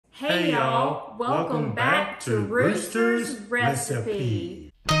Hey y'all, welcome back to Rooster's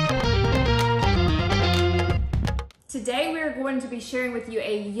Recipe. Today we are going to be sharing with you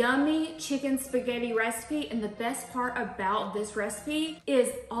a yummy chicken spaghetti recipe, and the best part about this recipe is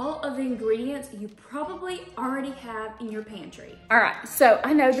all of the ingredients you probably already have in your pantry. All right, so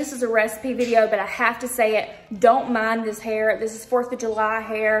I know this is a recipe video, but I have to say it, don't mind this hair. This is 4th of July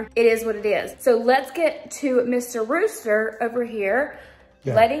hair. It is what it is. So let's get to Mr. Rooster over here.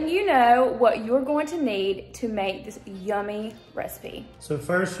 Yeah. Letting you know what you're going to need to make this yummy recipe. So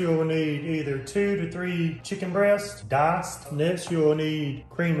first you'll need either 2 to 3 chicken breasts, diced. Next you'll need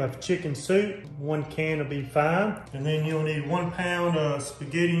cream of chicken soup. 1 can will be fine. And then you'll need 1 pound of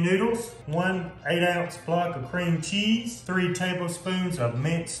spaghetti noodles, 1 8-ounce block of cream cheese, 3 tablespoons of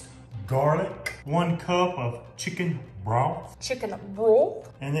minced garlic, 1 cup of chicken broth. Chicken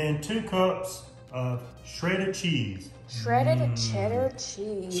broth. And then 2 cups of shredded cheese. Shredded cheddar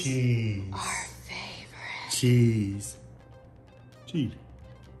cheese. Cheese. Our favorite. Cheese.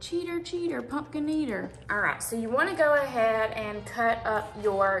 Cheater, pumpkin eater. All right, so you wanna go ahead and cut up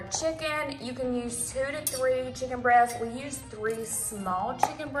your chicken. You can use 2 to 3 chicken breasts. We use 3 small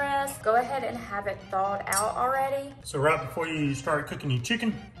chicken breasts. Go ahead and have it thawed out already. So right before you start cooking your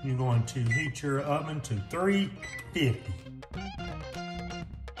chicken, you're going to heat your oven to 350.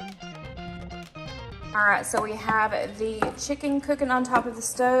 All right, so we have the chicken cooking on top of the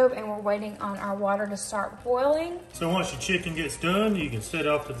stove, and we're waiting on our water to start boiling. So once your chicken gets done, you can set it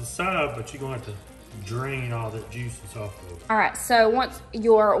off to the side, but you're going to have to drain all the juices off of it. All right, so once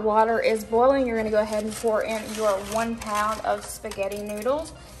your water is boiling, you're gonna go ahead and pour in your 1 pound of spaghetti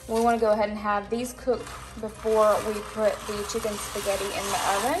noodles. We wanna go ahead and have these cooked before we put the chicken spaghetti in the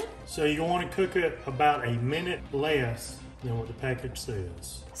oven. So you wanna cook it about a minute less than what the package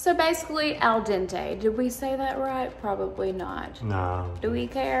says. So basically al dente. Did we say that right? Probably not. No. Do we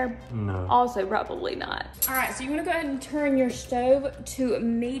care? No. Also probably not. All right, so you're gonna go ahead and turn your stove to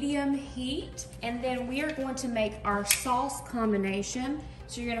medium heat, and then we are going to make our sauce combination.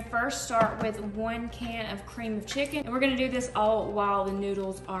 So you're gonna first start with 1 can of cream of chicken, and we're gonna do this all while the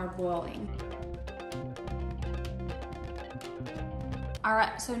noodles are boiling. All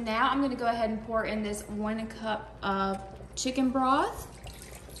right, so now I'm gonna go ahead and pour in this 1 cup of chicken broth.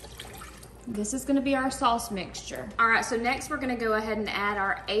 This is gonna be our sauce mixture. All right, so next we're gonna go ahead and add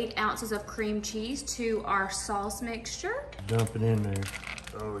our 8 ounces of cream cheese to our sauce mixture. Dump it in there.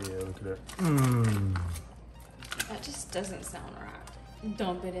 Oh yeah, look at that. That just doesn't sound right.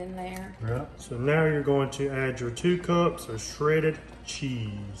 Dump it in there. Right, so now you're going to add your 2 cups of shredded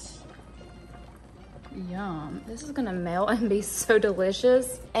cheese. Yum, this is gonna melt and be so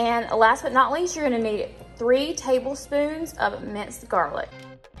delicious. And last but not least, you're gonna need 3 tablespoons of minced garlic.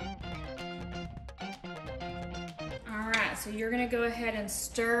 All right, so you're gonna go ahead and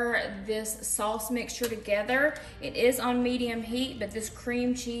stir this sauce mixture together. It is on medium heat, but this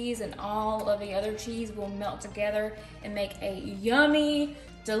cream cheese and all of the other cheese will melt together and make a yummy,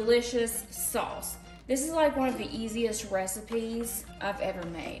 delicious sauce. This is like one of the easiest recipes I've ever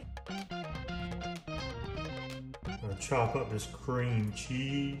made. Chop up this cream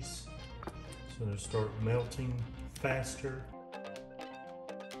cheese so it'll start melting faster.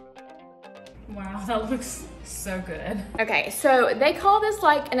 Wow, that looks so good. Okay, so they call this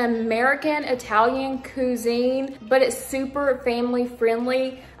like an American Italian cuisine, but it's super family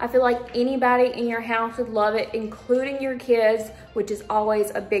friendly. I feel like anybody in your house would love it, including your kids, which is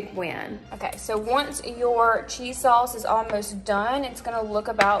always a big win. Okay, so once your cheese sauce is almost done, it's gonna look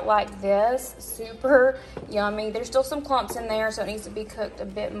about like this, super yummy. There's still some clumps in there, so it needs to be cooked a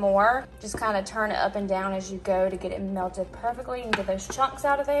bit more. Just kind of turn it up and down as you go to get it melted perfectly and get those chunks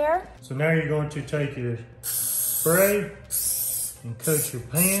out of there. So now you're going to take your spray and coat your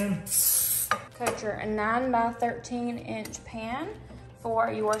pan. Coat your 9 by 13 inch pan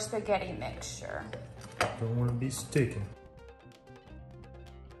for your spaghetti mixture. Don't want to be sticking.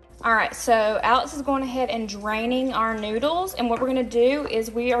 All right, so Alex is going ahead and draining our noodles, and what we're gonna do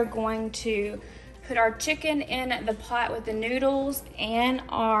is we are going to put our chicken in the pot with the noodles and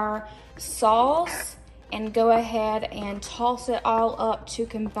our sauce and go ahead and toss it all up to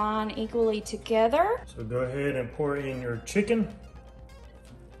combine equally together. So go ahead and pour in your chicken.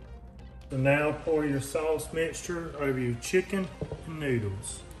 So now pour your sauce mixture over your chicken and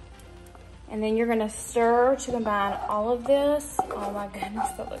noodles. And then you're gonna stir to combine all of this. Oh my goodness,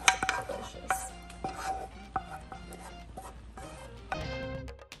 that looks delicious.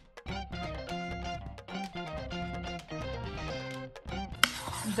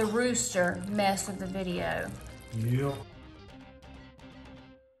 The rooster mess of the video. Yep.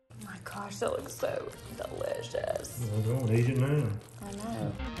 My gosh, that looks so delicious. Well, don't eat it now. I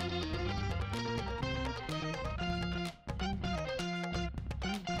know.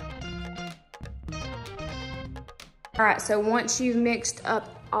 All right, so once you've mixed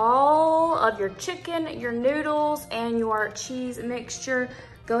up all of your chicken, your noodles, and your cheese mixture,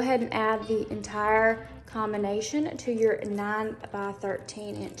 go ahead and add the entire combination to your 9 by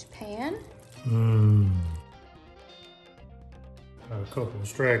 13 inch pan. A couple of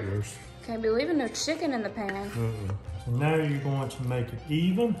stragglers. Can't be leaving no chicken in the pan. So now you're going to make it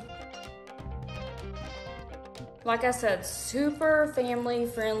even. Like I said, super family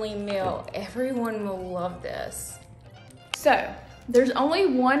friendly meal. Everyone will love this. So, there's only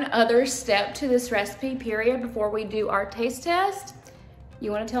one other step to this recipe, period, before we do our taste test.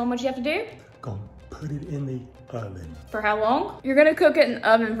 You wanna tell them what you have to do? Gonna put it in the oven. For how long? You're gonna cook it in the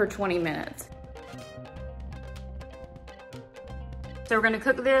oven for 20 minutes. So we're gonna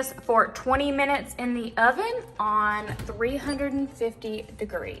cook this for 20 minutes in the oven on 350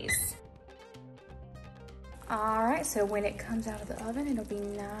 degrees. All right, so when it comes out of the oven, it'll be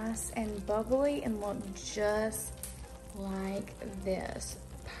nice and bubbly and look just like this.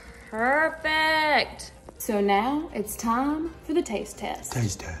 Perfect. So now it's time for the taste test.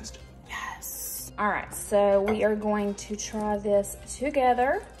 Taste test. Yes. All right, so we are going to try this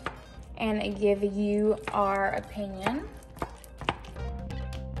together and give you our opinion.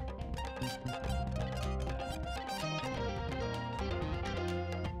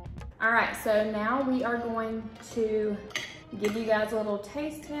 All right, so now we are going to give you guys a little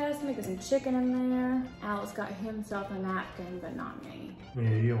taste test. Make some chicken in there. Alex got himself a napkin, but not me. Yeah,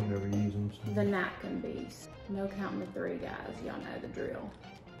 you don't ever use them. So. The napkin beast. No counting the 3 guys. Y'all know the drill.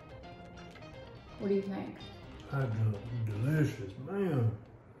 What do you think? That's delicious, man.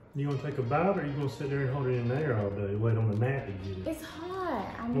 You gonna take a bite or you gonna sit there and hold it in there all day? Wait on the nap to get it. It's hot.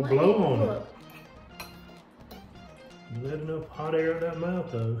 Don't blow on it. You let enough hot air out that mouth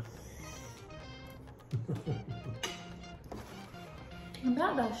though. I'm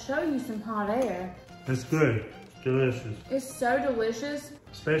about to show you some hot air. It's good. It's delicious. It's so delicious.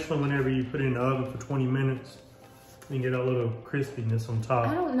 Especially whenever you put it in the oven for 20 minutes. You get a little crispiness on top.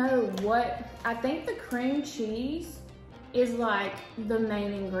 I don't know what, I think the cream cheese is like the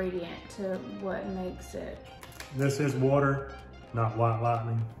main ingredient to what makes it. This is water, not white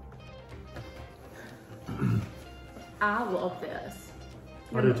lightning. I love this.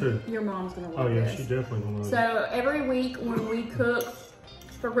 I do too. Your mom's gonna love this. Oh yeah, she definitely gonna love it. So every week when we cook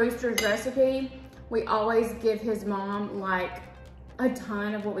for Rooster's recipe, we always give his mom like a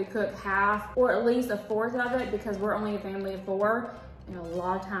ton of what we cook, half or at least a fourth of it, because we're only a family of 4. And a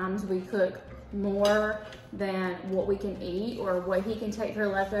lot of times we cook more than what we can eat or what he can take for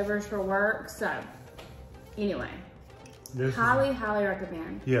leftovers for work. So anyway, highly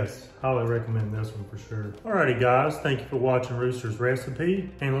recommend. Yes, highly recommend this one for sure. Alrighty guys, thank you for watching Rooster's recipe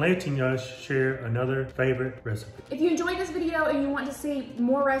and letting us share another favorite recipe. If you enjoyed this video and you want to see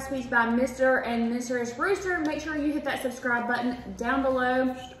more recipes by Mr. and Mrs. Rooster, make sure you hit that subscribe button down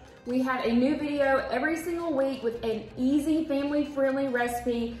below. We have a new video every single week with an easy family-friendly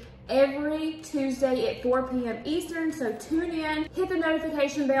recipe every Tuesday at 4 p.m. Eastern, so tune in, hit the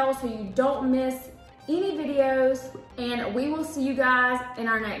notification bell so you don't miss any videos, and we will see you guys in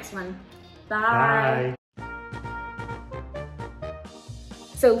our next one. Bye.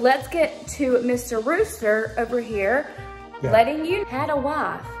 So let's get to Mr. Rooster over here, letting you had a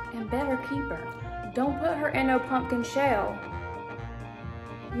wife and better keep her. Don't put her in no pumpkin shell.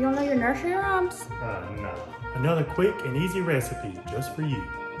 You don't know your nursery rhymes? No. Another quick and easy recipe just for you.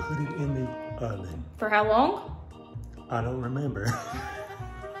 Put it in the oven. For how long? I don't remember.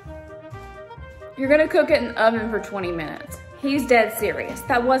 You're gonna cook it in the oven for 20 minutes. He's dead serious.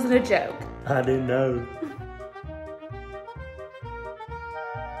 That wasn't a joke. I didn't know.